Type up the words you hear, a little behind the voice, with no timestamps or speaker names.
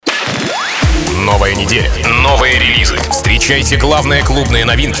Новая неделя, новые релизы. Встречайте главные клубные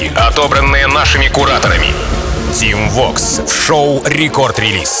новинки, отобранные нашими кураторами. Team Vox в шоу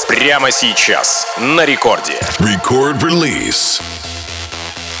 «Рекорд-релиз». Прямо сейчас на рекорде. Рекорд-релиз.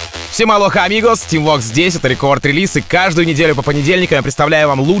 Всем алоха, амигос, Team Vox здесь, это рекорд-релиз, и каждую неделю по понедельникам я представляю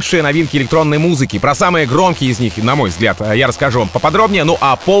вам лучшие новинки электронной музыки. Про самые громкие из них, на мой взгляд, я расскажу вам поподробнее, ну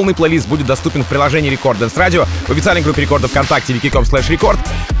а полный плейлист будет доступен в приложении Рекорд Dance Radio, в официальной группе Рекорда ВКонтакте wiki.com/record.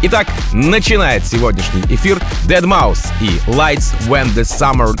 Итак, начинает сегодняшний эфир Deadmau5 и Lights When the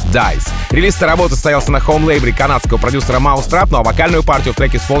Summer Dies. Релиз этой работы состоялся на хоум-лейбле канадского продюсера Mousetrap, ну а вокальную партию в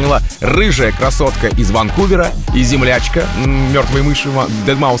треке исполнила рыжая красотка из Ванкувера и землячка, мертвой мыши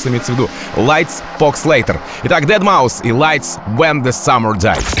Deadmau5 имеется в виду, Lights Pox Later. Итак, Deadmau5 и Lights When the Summer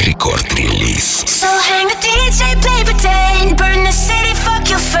Dies. Рекорд-релиз. So hang the DJ, play pretend, burn the city, fuck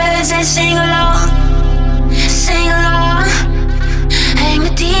your friends and sing along, sing along. Hang the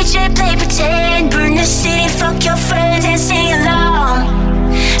DJ, play pretend, burn the city, fuck your friends and sing along,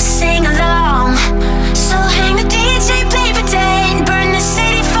 sing along. So hang the DJ, play pretend, burn the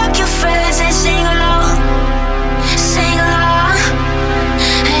city, fuck your friends and sing along, sing along.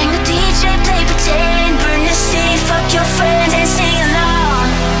 Hang the DJ, play pretend, burn the city, fuck your friends and sing along,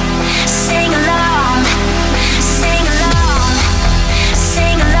 sing along, sing along,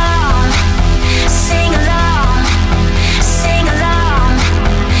 sing along, sing along, sing along,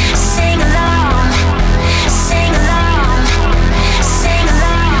 sing along, sing along, sing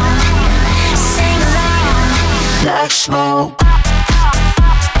along, sing along. Like smoke.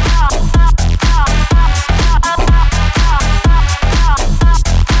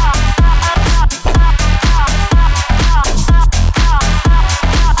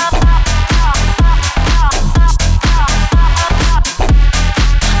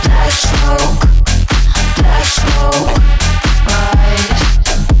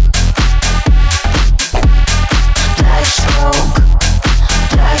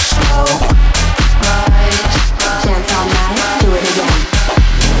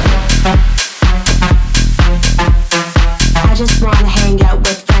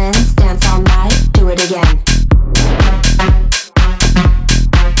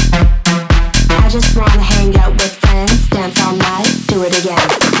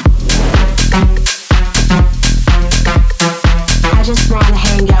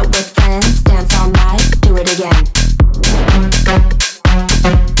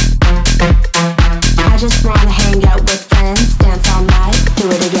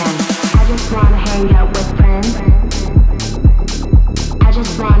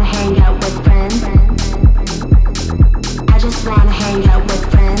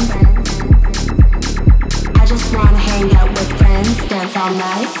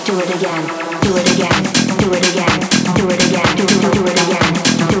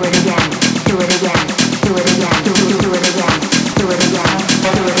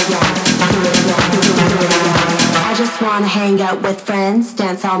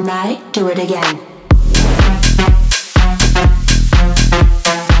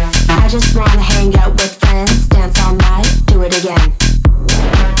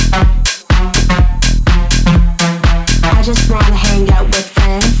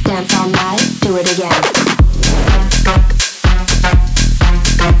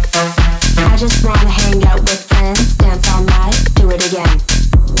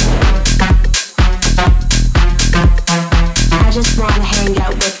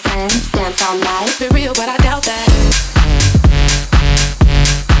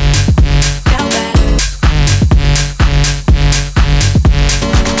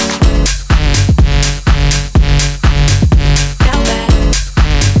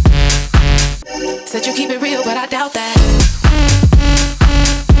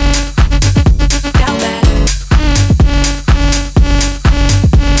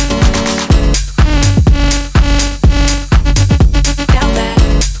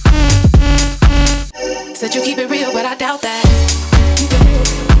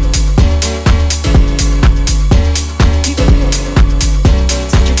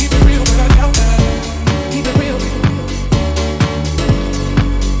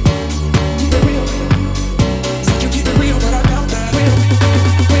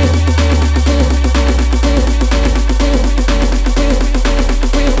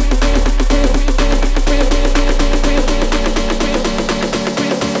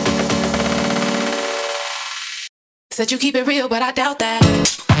 Said you keep it real, but I doubt that.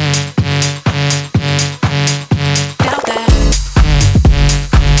 Doubt that.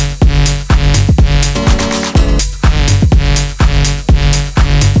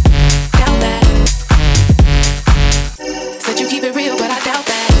 Doubt that. Said you keep it real, but I doubt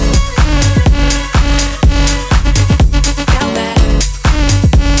that.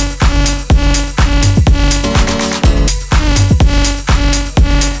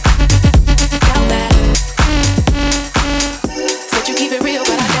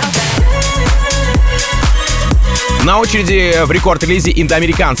 На очереди в рекорд-релизе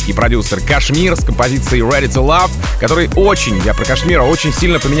индоамериканский продюсер Kshmr с композицией Ready to Love, который я про Kshmr, очень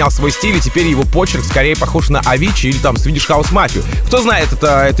сильно поменял свой стиль, и теперь его почерк скорее похож на Avicii или там Swedish House Mafia. Кто знает,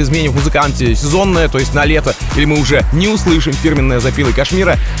 это изменение в музыканте сезонное, то есть на лето, или мы уже не услышим фирменное запилы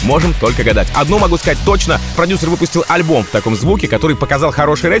Kshmr, можем только гадать. Одно могу сказать точно, продюсер выпустил альбом в таком звуке, который показал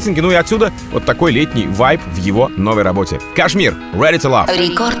хорошие рейтинги, ну и отсюда вот такой летний вайб в его новой работе. Kshmr, Ready to Love.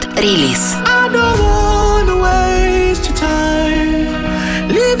 Рекорд-релиз.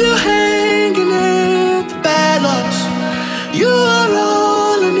 Leave you hanging in the balance. You are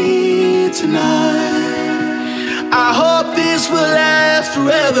all I need tonight. I hope this will last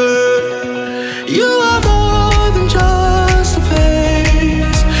forever. You are more than just a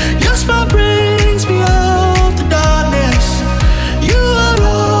face. Your smile brings me out the darkness. You are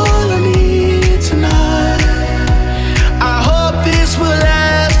all I need tonight. I hope this will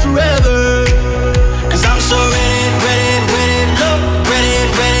last forever. 'Cause I'm so ready.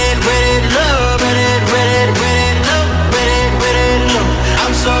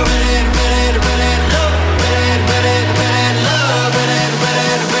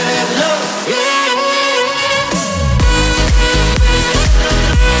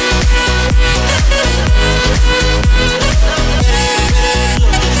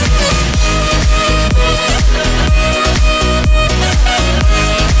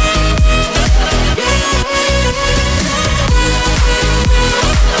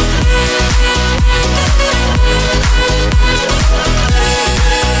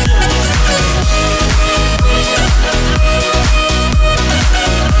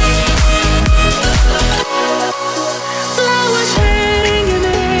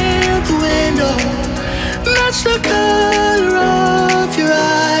 The color of your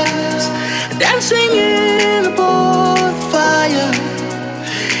eyes, dancing in a bonfire.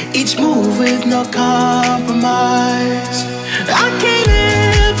 Each move with no compromise. I can't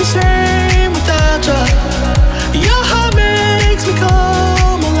live the same without you. Your heart makes me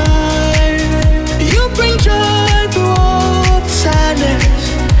come alive. You bring joy through all the sadness.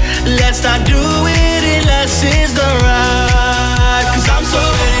 Let's not do it unless it's the right. 'Cause I'm so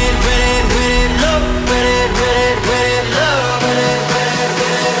ready, love, ready, love, ready.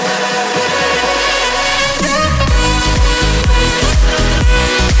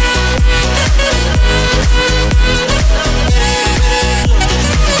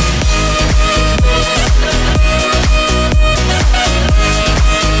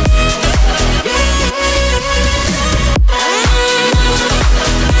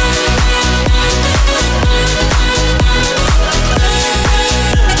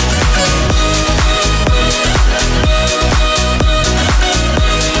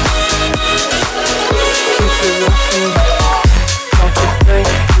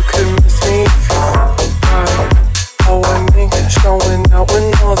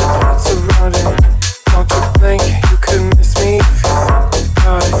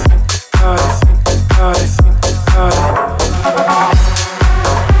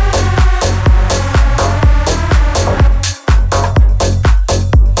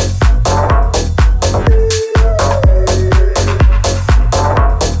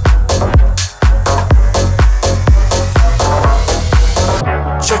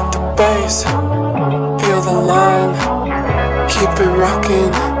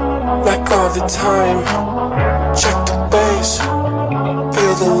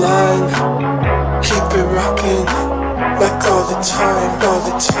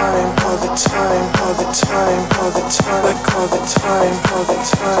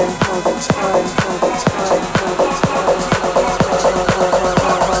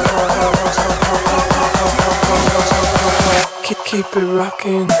 Keep it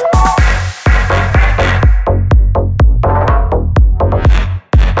rocking.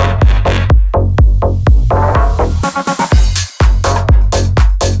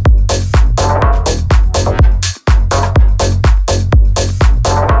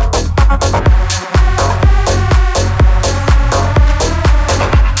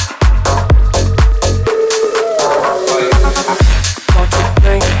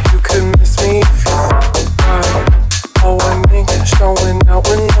 Showing out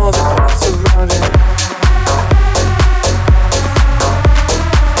when all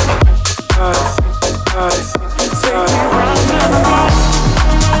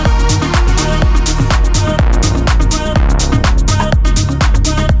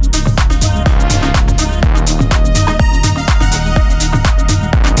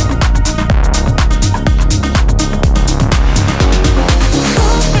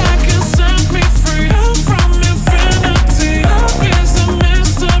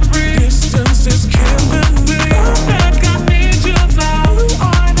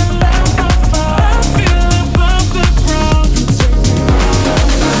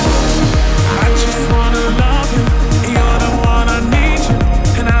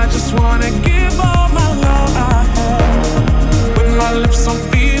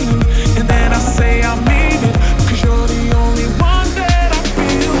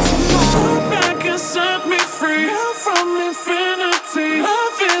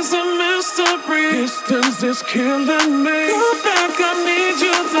 'cause it's killing me. Come back, I need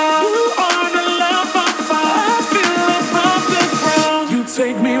you now. You are the love I find. I feel like public ground. You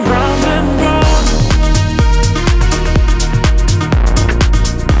take me round and round.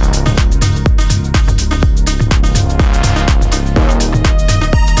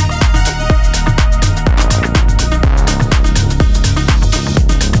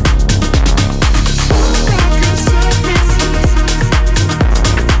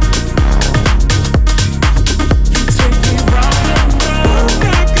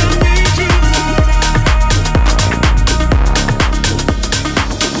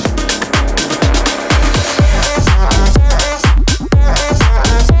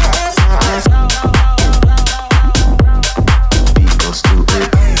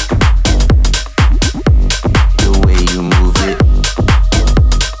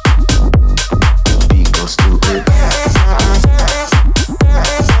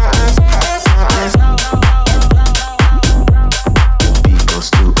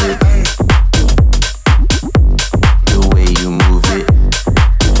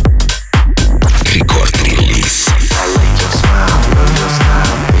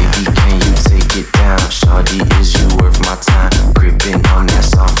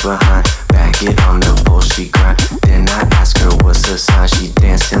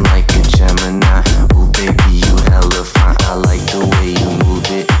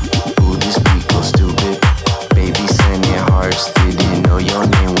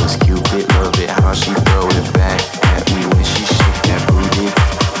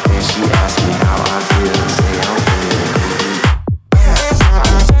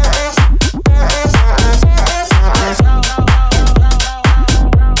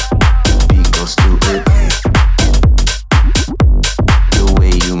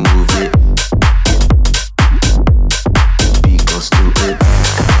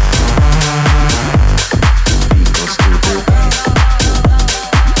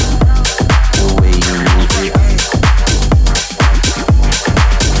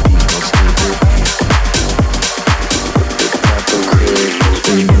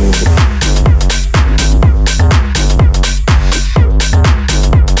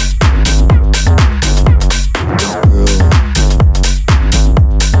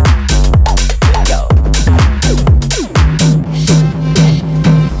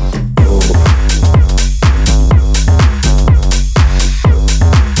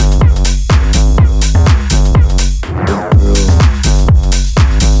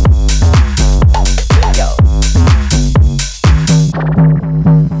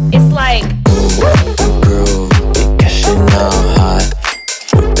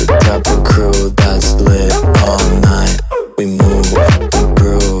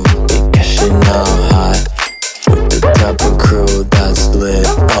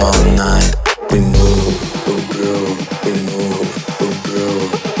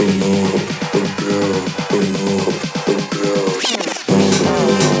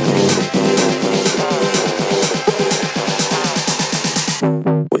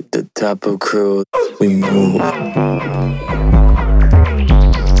 crew, we move.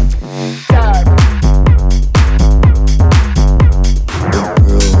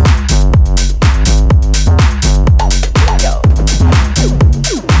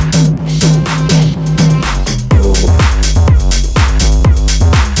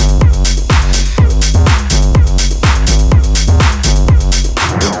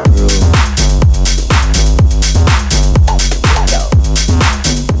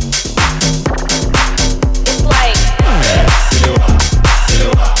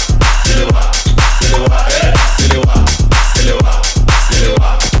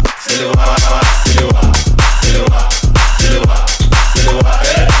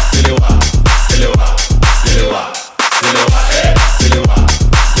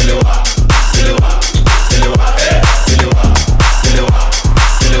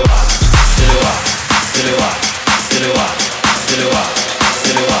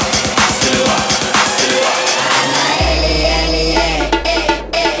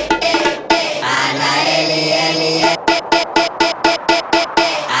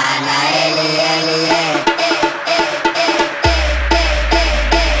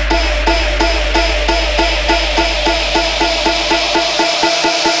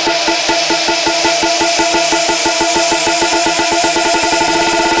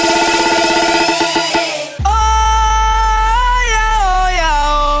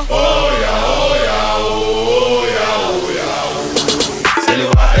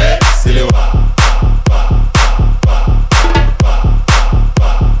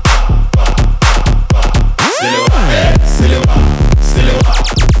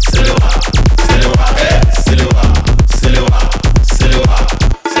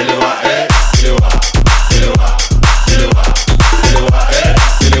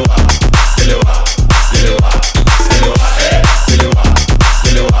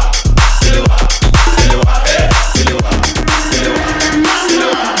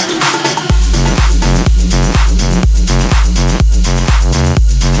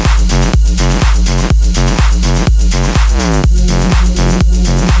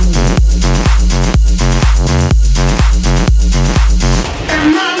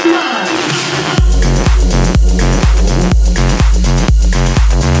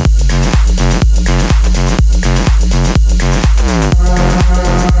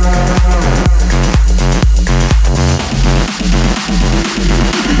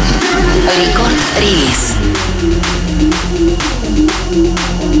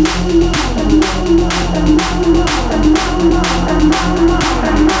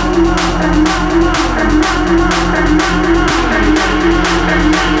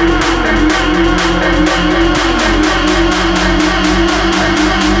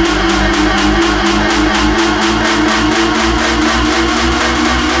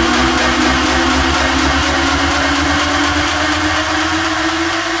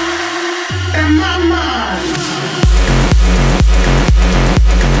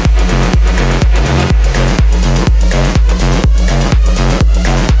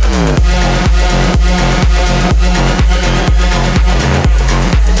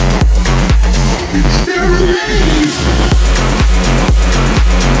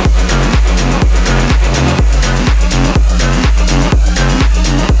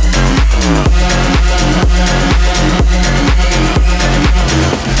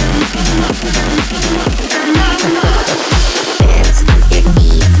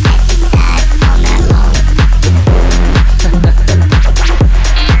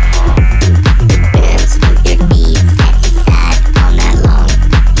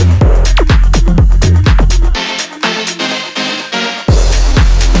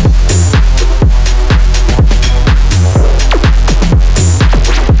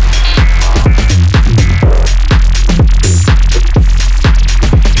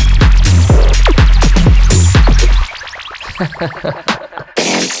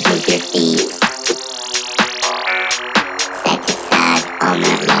 all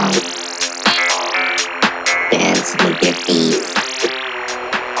night long. Dance with your feet.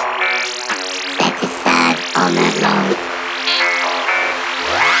 Side to side all night long.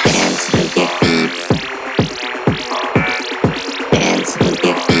 Dance with your feet. Dance with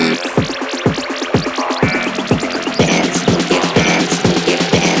your feet. Dance with your dance with your dance with your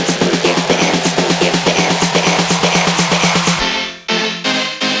dance with your dance dance dance dance.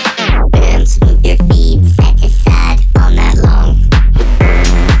 Dance with your feet side to side all night long.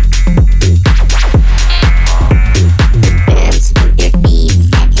 Dance with your feet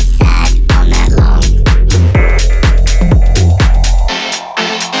side to side all night long.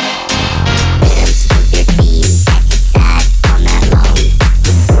 Dance with your feet side to side all night long.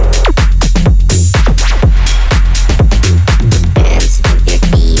 Dance with your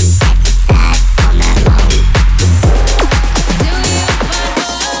feet side to side all night long.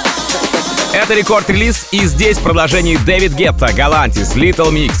 Это рекорд-релиз, и здесь в продолжении Дэвид Гетта, Galantis,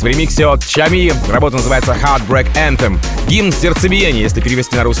 Little Mix в ремиксе от Tchami. Работа называется Heartbreak Anthem. Гимн сердцебиения, если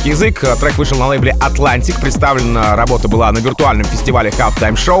перевести на русский язык. Трек вышел на лейбле Atlantic. Представлена работа была на виртуальном фестивале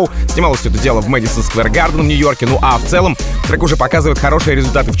Halftime Show. Снималось все это дело в Madison Square Garden в Нью-Йорке. Ну а в целом трек уже показывает хорошие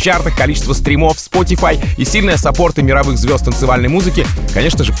результаты в чартах, количество стримов, Spotify и сильные саппорты мировых звезд танцевальной музыки,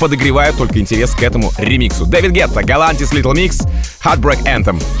 конечно же, подогревают только интерес к этому ремиксу. Дэвид Гетта, Galantis, Little Mix, Heartbreak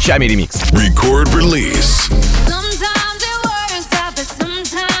Anthem, Tchami ремикс. Record release. Sometimes it works out, but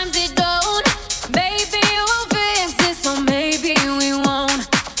sometimes it don't. Maybe we'll fix this, or maybe we won't.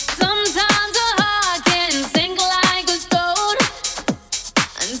 Sometimes a heart can sink like a stone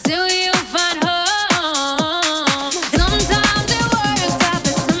until you find home. Sometimes it works out,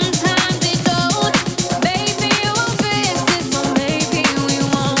 but sometimes it don't. Maybe we'll fix this, or maybe we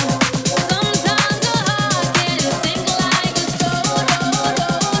won't. Sometimes a heart can sink like a stone.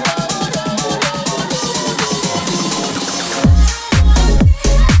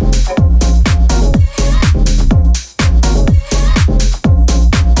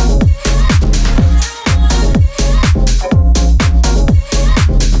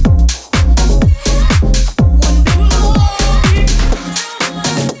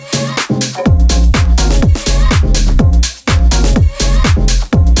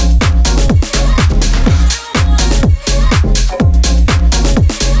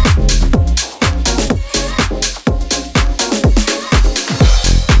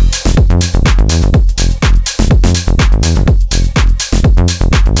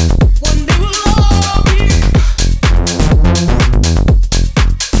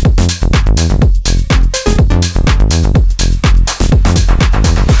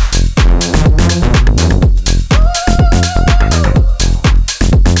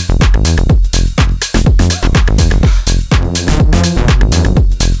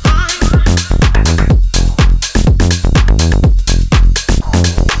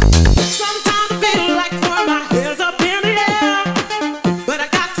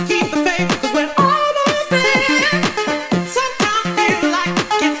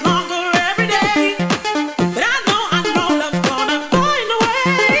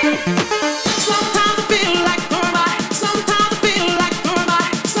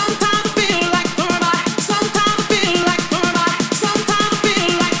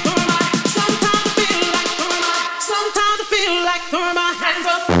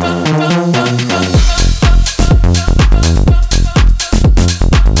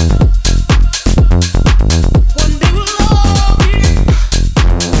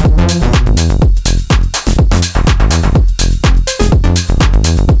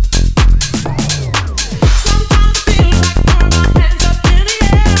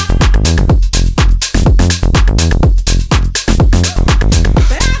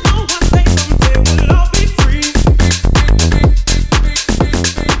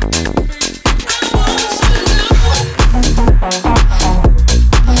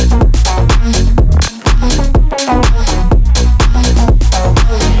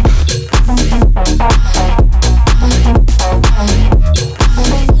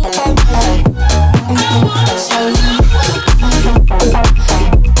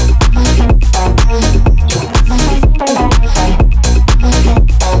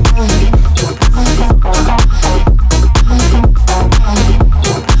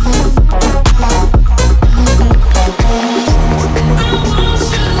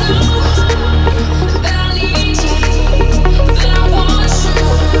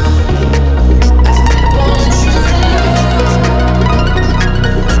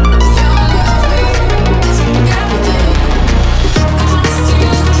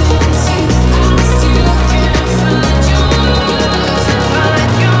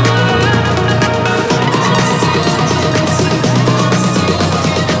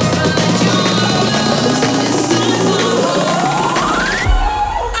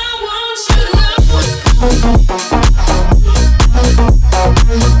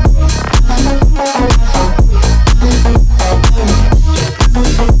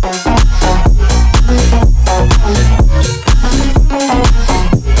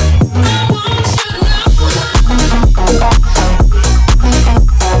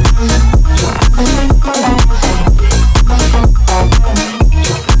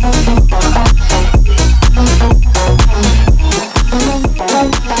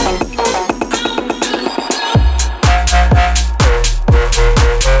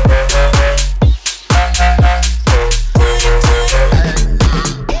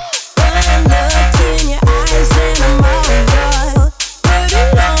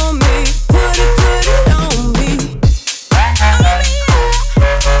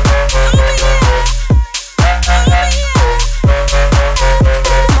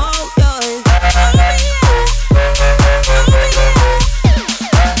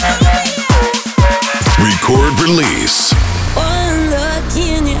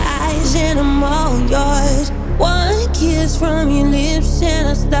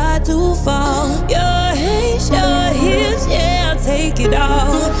 all. Your hands, your hips, yeah, I'll take it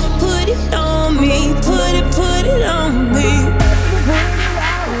all. Put it on me, put it on me.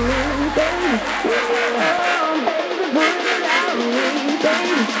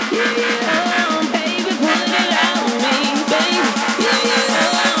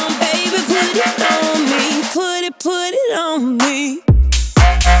 Put it on me.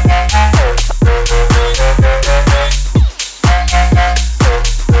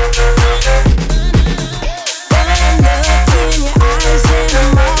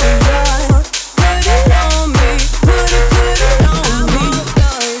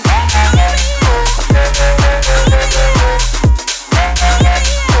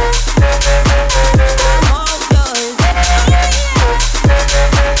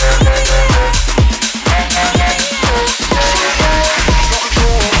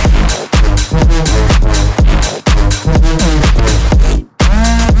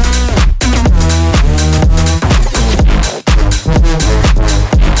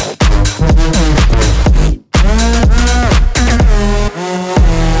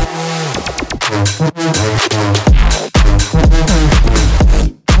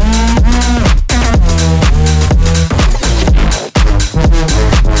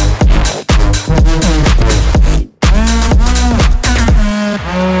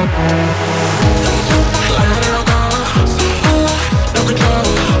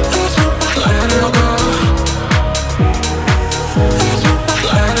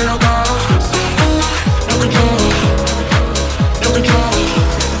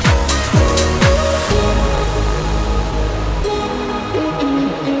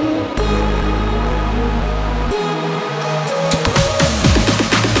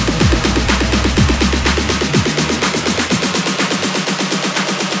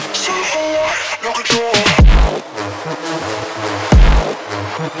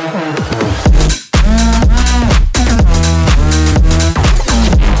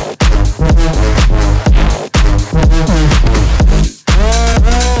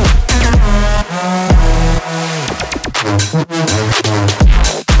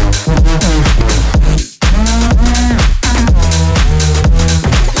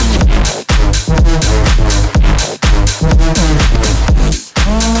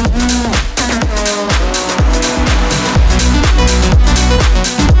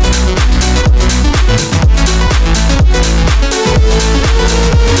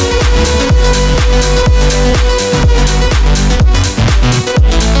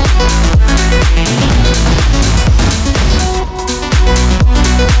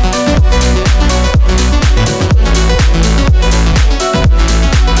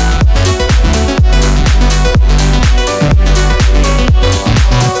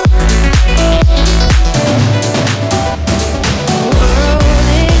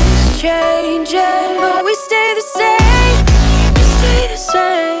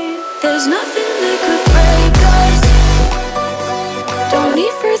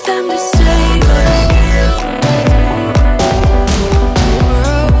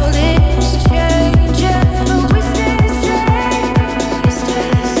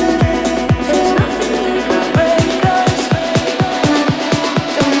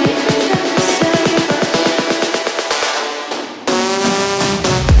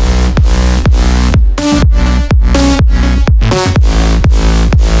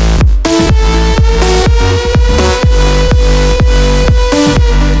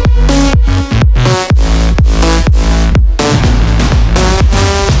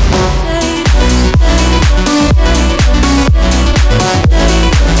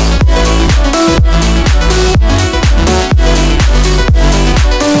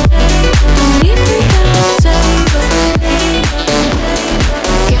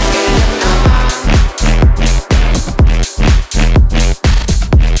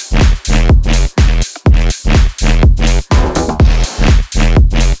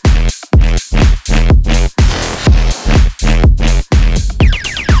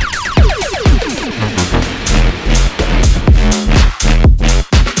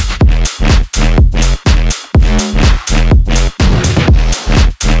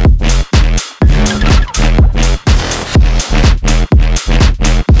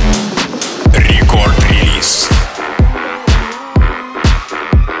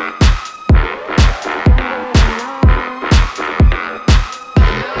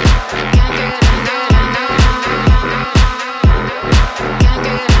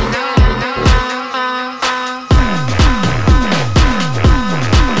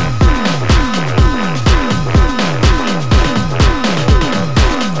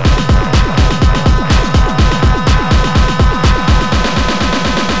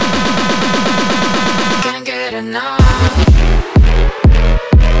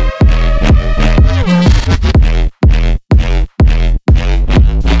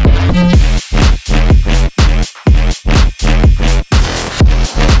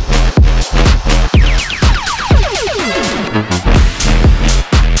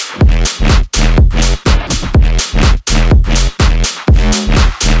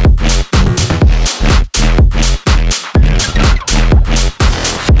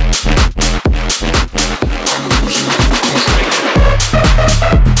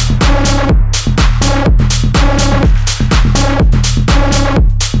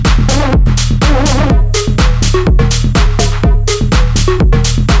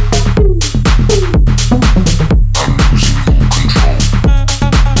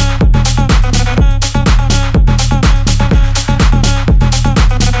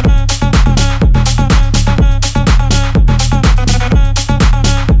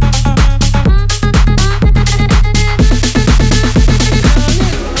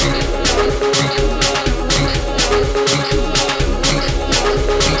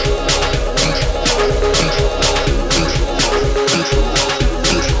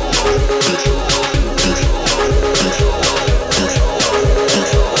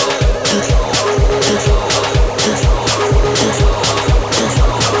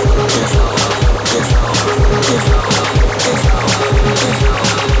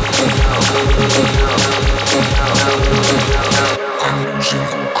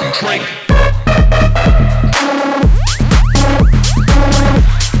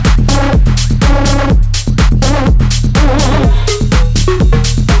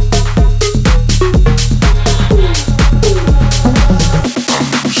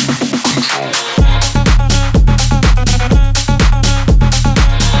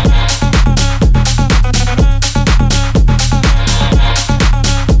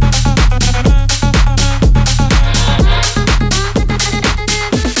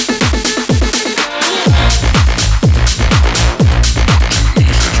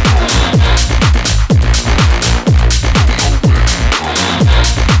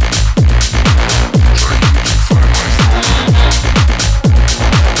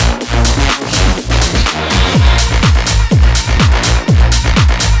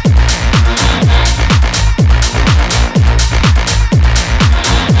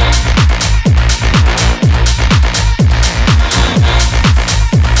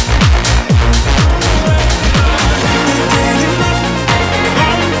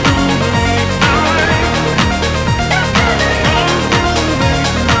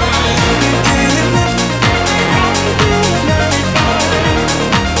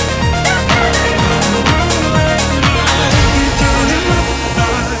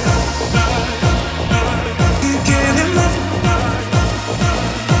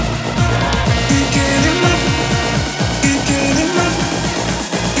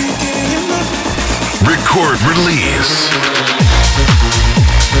 Record release.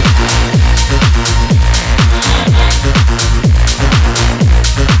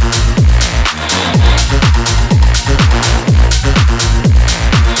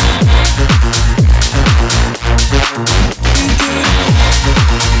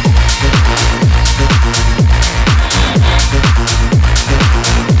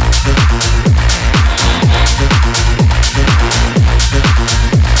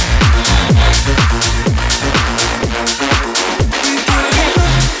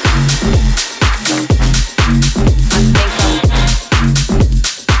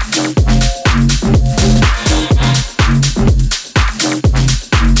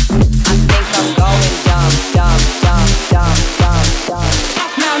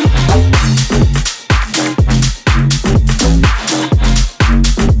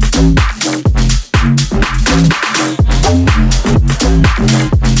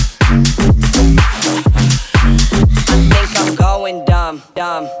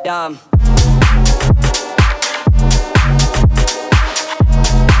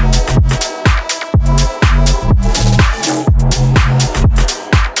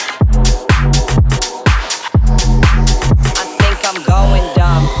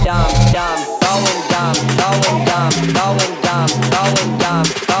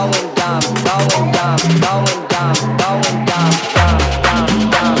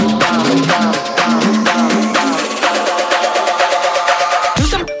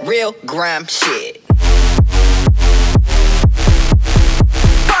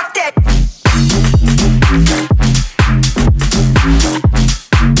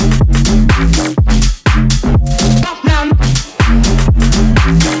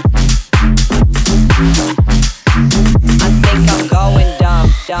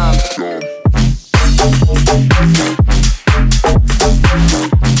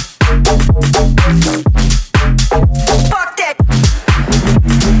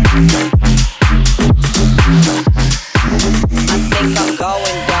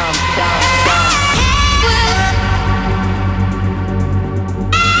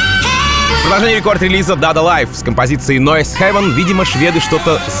 Продолжение рекорд-релиза Dada Life с композицией Noise Heaven. Видимо, шведы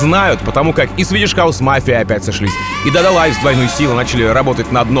что-то знают, потому как и Swedish House Mafia опять сошлись, и Dada Life с двойной силой начали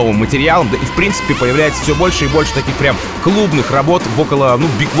работать над новым материалом, да и в принципе появляется все больше и больше таких прям клубных работ в около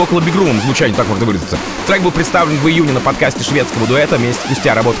бигрумном звучании, так можно выразиться. Трек был представлен в июне на подкасте шведского дуэта, месяц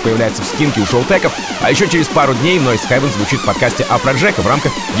спустя работа появляется в скинке у шоу-теков, а еще через пару дней Noise Heaven звучит в подкасте Афроджека в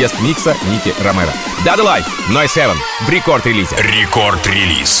рамках гест-микса Ники Ромеро. Dada Life, Noise Heaven в рекорд-релизе.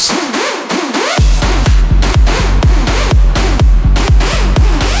 Рекорд-релиз.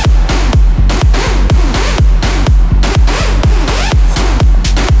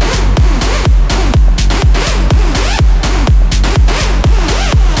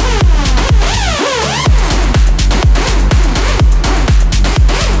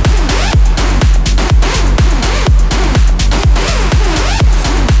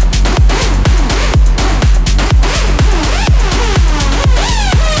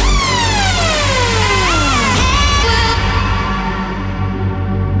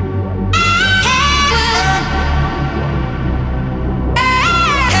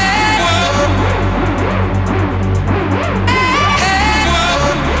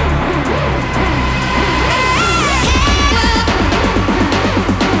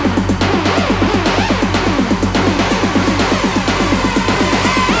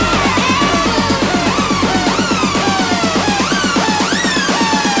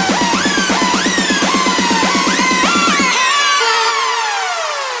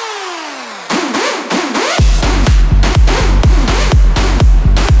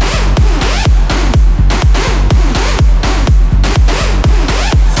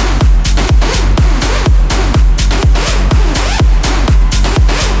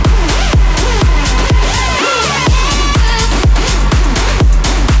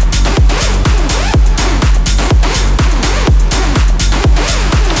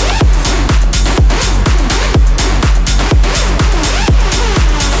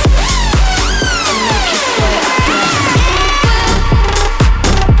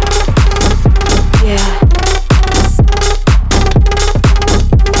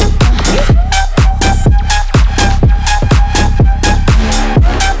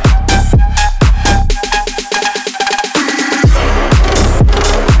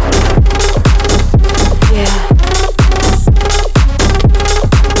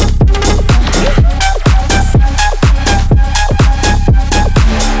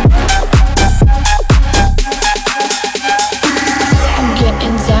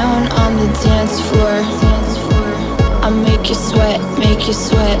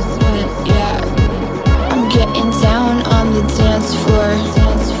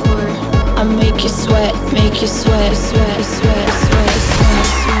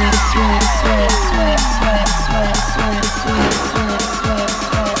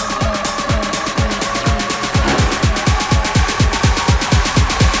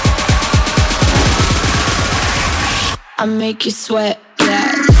 I make you sweat,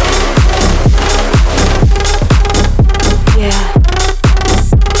 yeah. Yeah.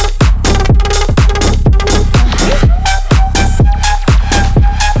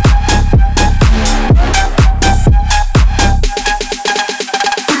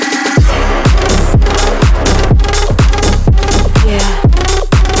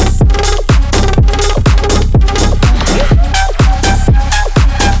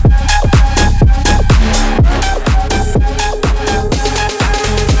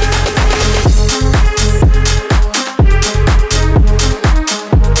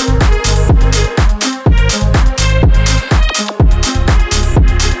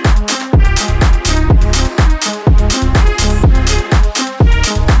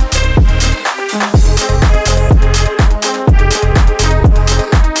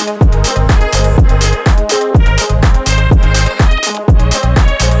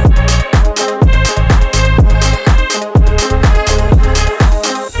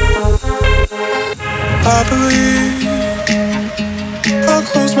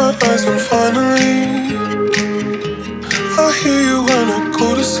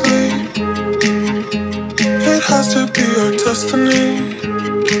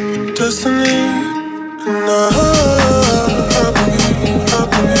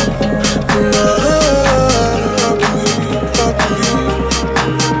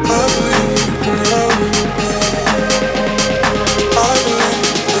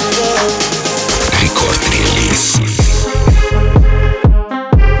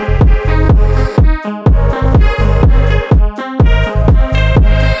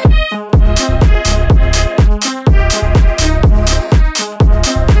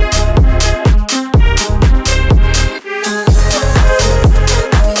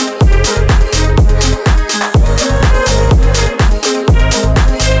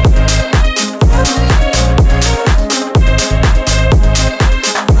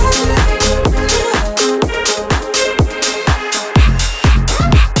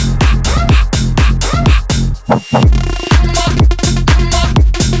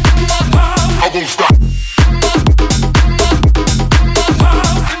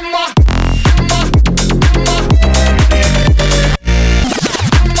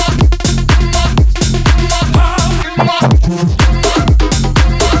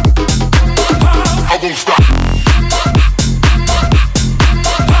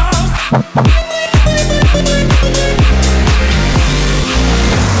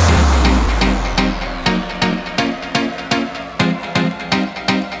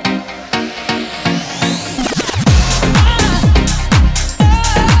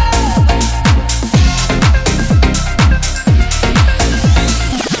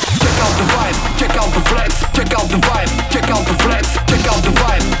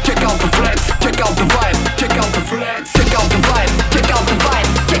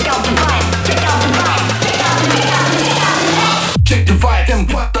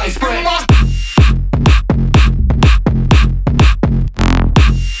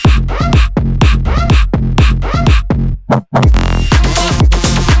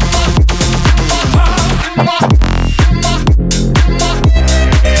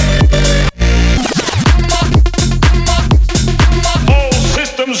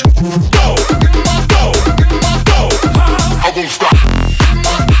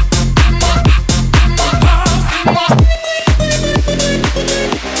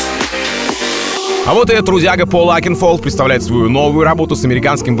 А вот и трудяга Пол Акинфолд представляет свою новую работу с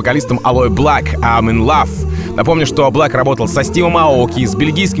американским вокалистом Aloe Black «I'm in Love». Напомню, что Black работал со Стивом Aoki, с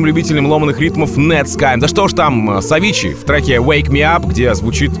бельгийским любителем ломаных ритмов Netsky. Да что ж там, с Avicii в треке «Wake Me Up», где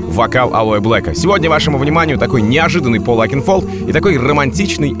звучит вокал Aloe Black. Сегодня вашему вниманию такой неожиданный Пол Акинфолд и такой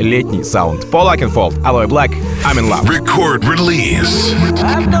романтичный летний саунд. Пол Акинфолд, Aloe Black, «I'm in Love». Record release.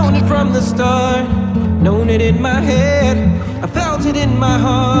 I've known it from the start, known it in my head. I felt it in my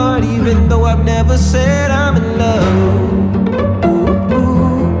heart, even though I've never said I'm in love. Ooh,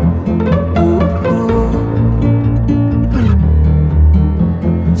 ooh, ooh, ooh.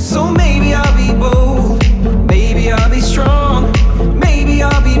 So maybe I'll be bold, maybe I'll be strong, maybe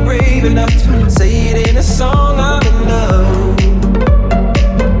I'll be brave enough to say it in a song. I'm in love.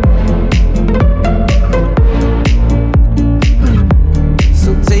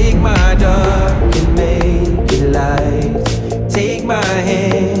 So take my dark and make it light. Take my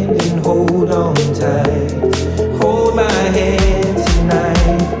hand and hold on tight. Hold my hand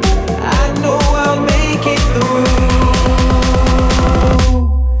tonight. I know I'll make it through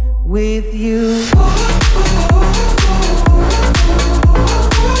with you.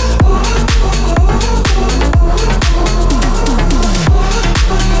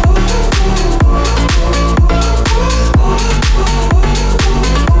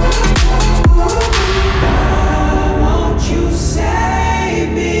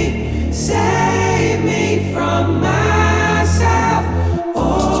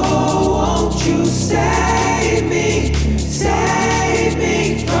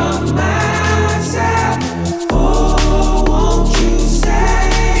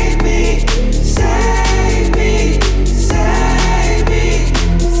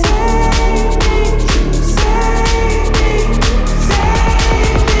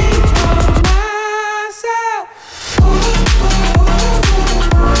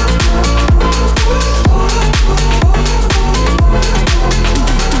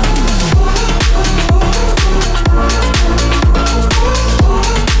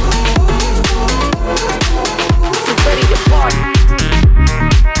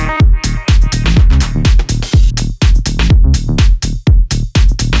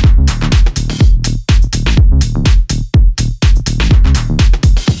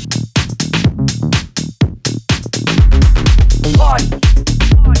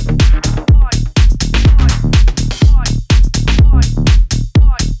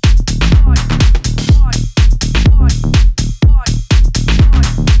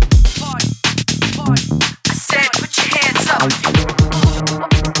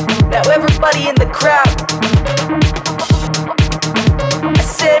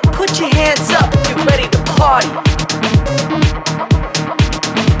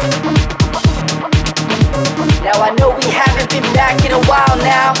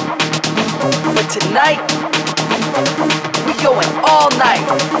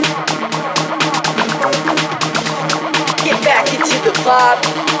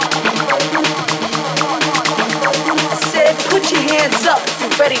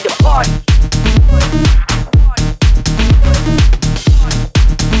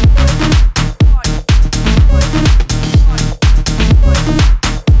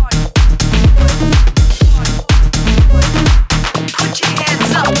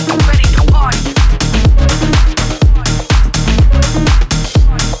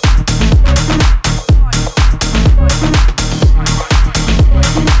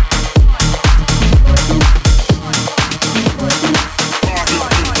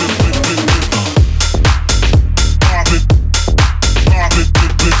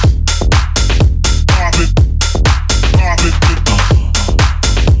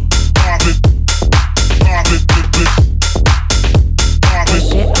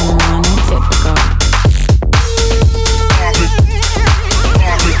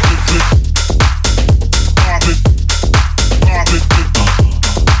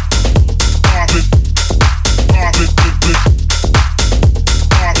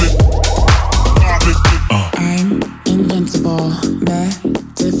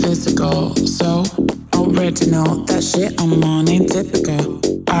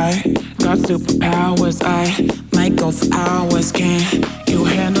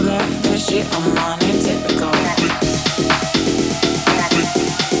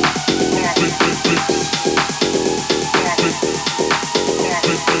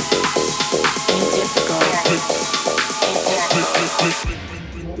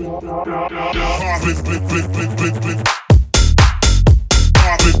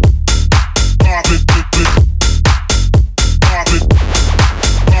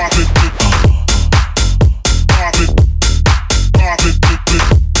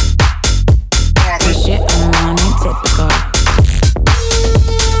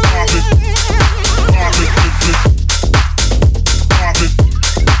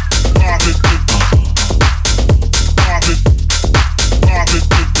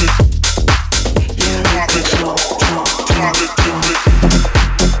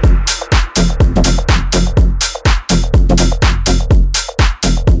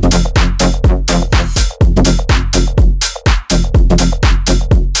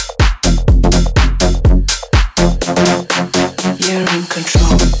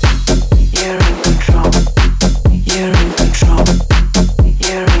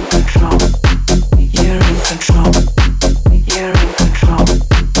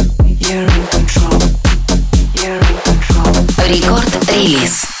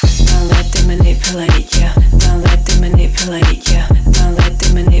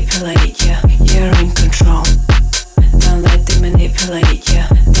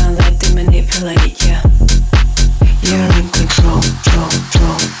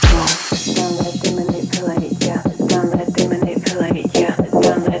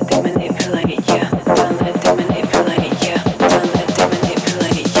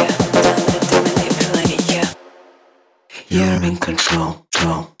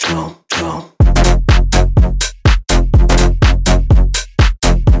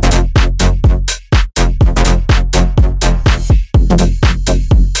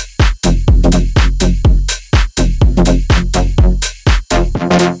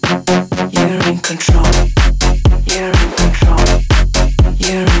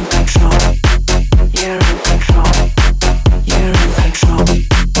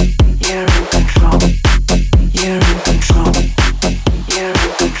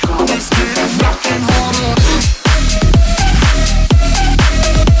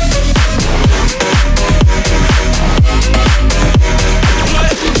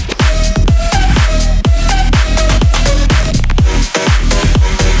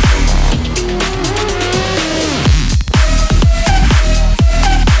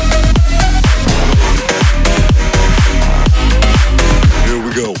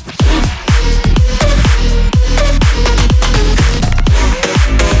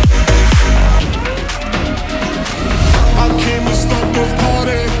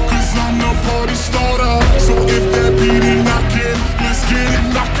 the party starter. So if that beat is knocking, let's get it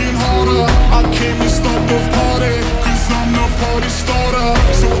knocking harder. I came to start the party, cause I'm the party starter.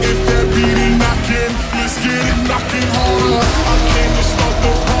 So if that beat is knocking, let's get it knocking harder. I came to start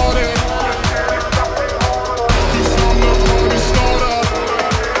the party, cause I'm the party starter.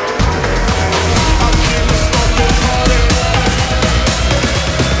 I came to start the party,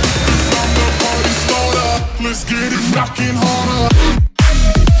 cause I'm the party starter. Let's get it knocking harder.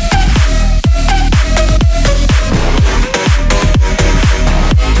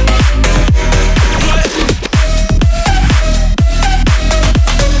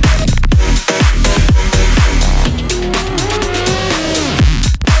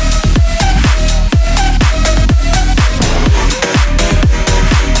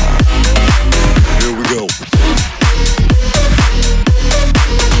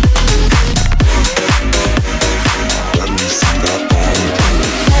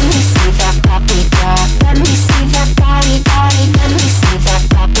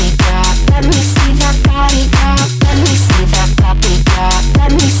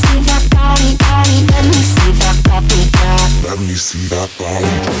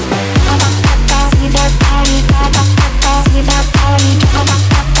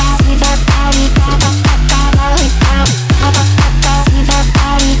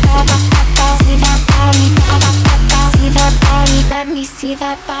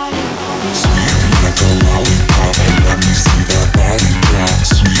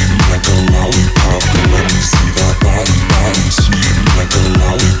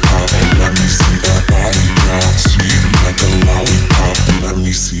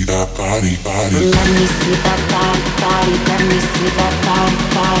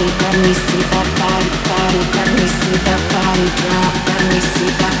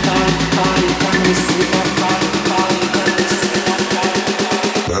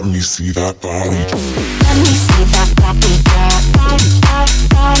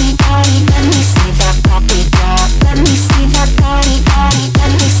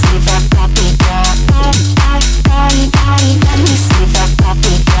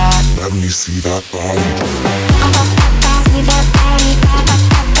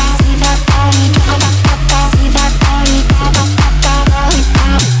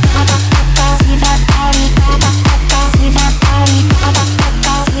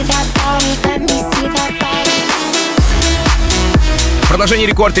 Продолжение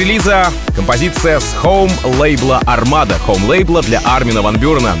рекорд-релиза — композиция с хоум-лейбла Armada, хоум-лейбла для Армина ван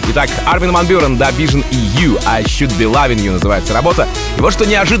Бюрена. Итак, Армин ван Бюрен, Da Vision и You, I Should Be Loving You называется работа. И вот что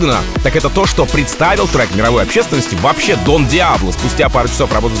неожиданно, так это то, что представил трек мировой общественности вообще Дон Диабло. Спустя пару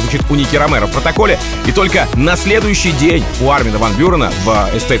часов работа звучит у Ники Ромеро в протоколе, и только на следующий день у Армина ван Бюрена в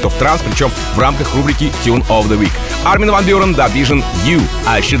A State of Trance, причем в рамках рубрики Tune of the Week. Армин ван Бюрен, Da Vision, You,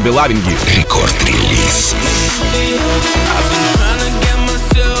 I Should Be Loving You. Рекорд-релиз.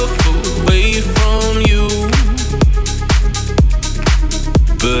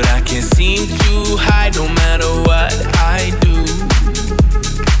 But I can't seem to hide no matter what I do.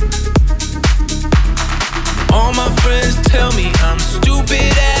 All my friends tell me I'm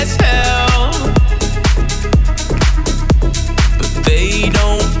stupid as hell, but they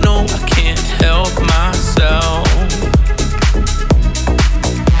don't know I can't help myself.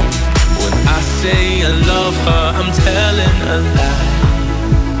 When I say I love her, I'm telling a lie,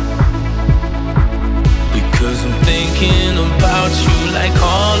 because I'm thinking about you like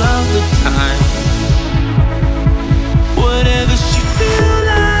all of the time. Whatever she feel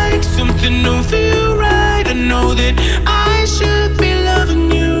like, something don't feel right. I know that I should be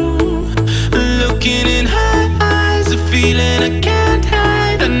loving you. Looking in her eyes, a feeling I can't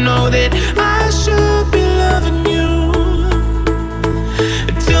hide. I know that I should be loving you.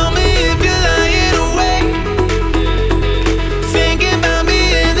 Tell me if you're lying awake, thinking about me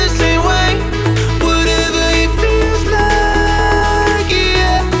in the same way. Whatever it feels like,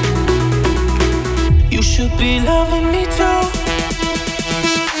 yeah, you should be loving me too. You should be loving me too.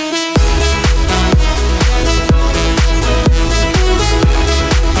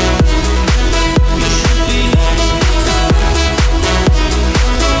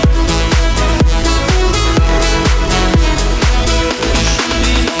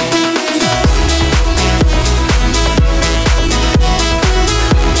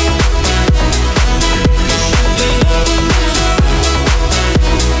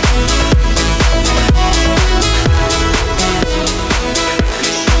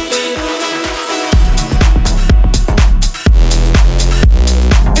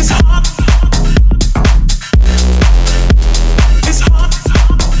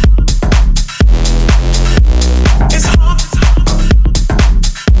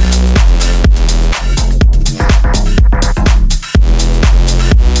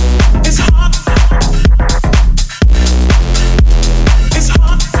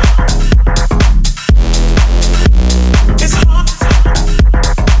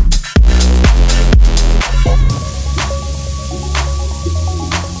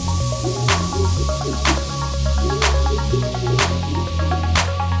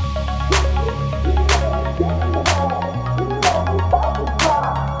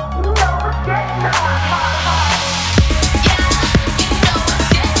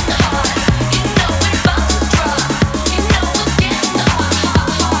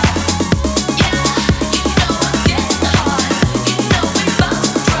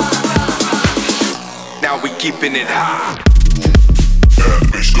 we keeping it high.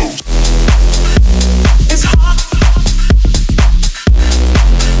 Let's go. It's hot.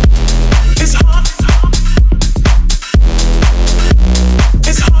 It's hot.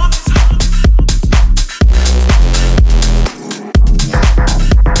 It's hot. It's hot.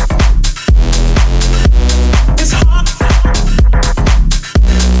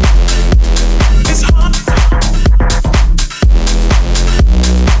 It's hot.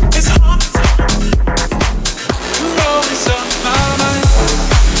 It's hot. You're always on my mind.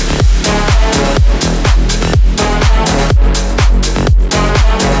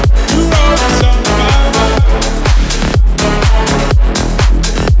 You're always on my mind.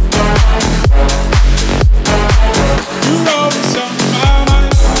 You're always on my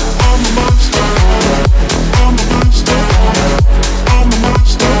mind. I'm a monster. I'm a monster. I'm a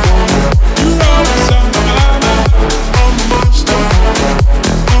monster. You're always on my mind. I'm a monster.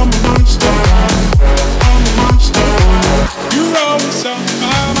 I'm a monster. I'm a monster. You're always on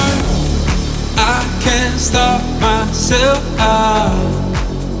my mind. I can't stop myself out.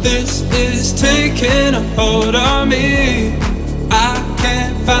 This is taking a hold on me. I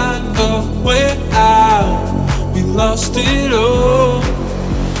can't find a way out. We lost it all.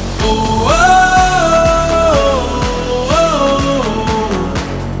 Oh, oh, oh,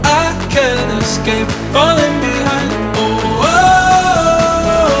 I can't escape falling behind. Oh, oh,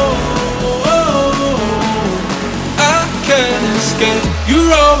 oh, I can't escape.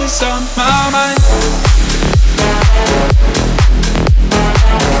 You're always on my mind.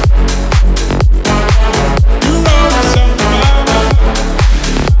 You're always on my mind.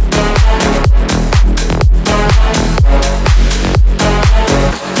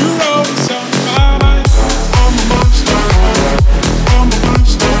 You're always on my mind. I'm a monster. I'm a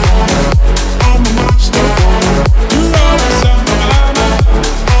monster. I'm a monster. You're always on my mind.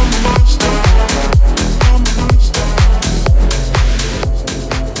 I'm a monster. I'm a monster.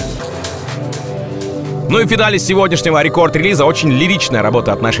 Ну и в финале сегодняшнего рекорд-релиза очень лиричная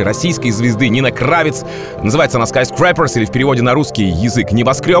работа от нашей российской звезды Нины Кравец. Называется она Skyscrapers, или в переводе на русский язык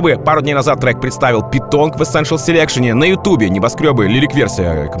 «Небоскребы». Пару дней назад трек представил Питонг в Essential Selection. На ютубе «Небоскребы»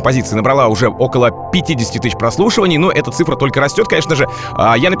 лирик-версия композиции набрала уже около 50 тысяч прослушиваний. Но эта цифра только растет, конечно же.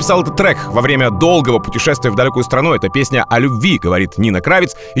 Я написал этот трек во время долгого путешествия в далекую страну. Это песня о любви, говорит Нина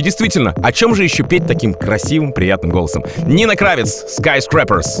Кравец. И действительно, о чем же еще петь таким красивым, приятным голосом? Нина Кравец,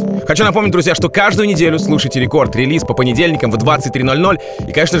 Skyscrapers. Хочу напомнить, друзья, что каждую неделю слушайте рекорд-релиз по понедельникам в 23:00.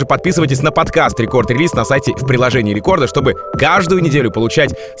 И, конечно же, подписывайтесь на подкаст «Рекорд-релиз» на сайте в приложении Рекорда, чтобы каждую неделю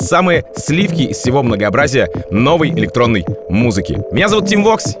получать самые сливки из всего многообразия новой электронной музыки. Меня зовут Тим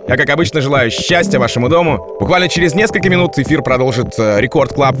Вокс. Я, как обычно, желаю счастья вашему дому. Буквально через несколько минут эфир продолжит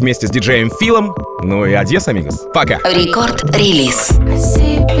Рекорд Клаб вместе с диджеем Филом. Ну и адьос, амигос. Пока. Рекорд-релиз.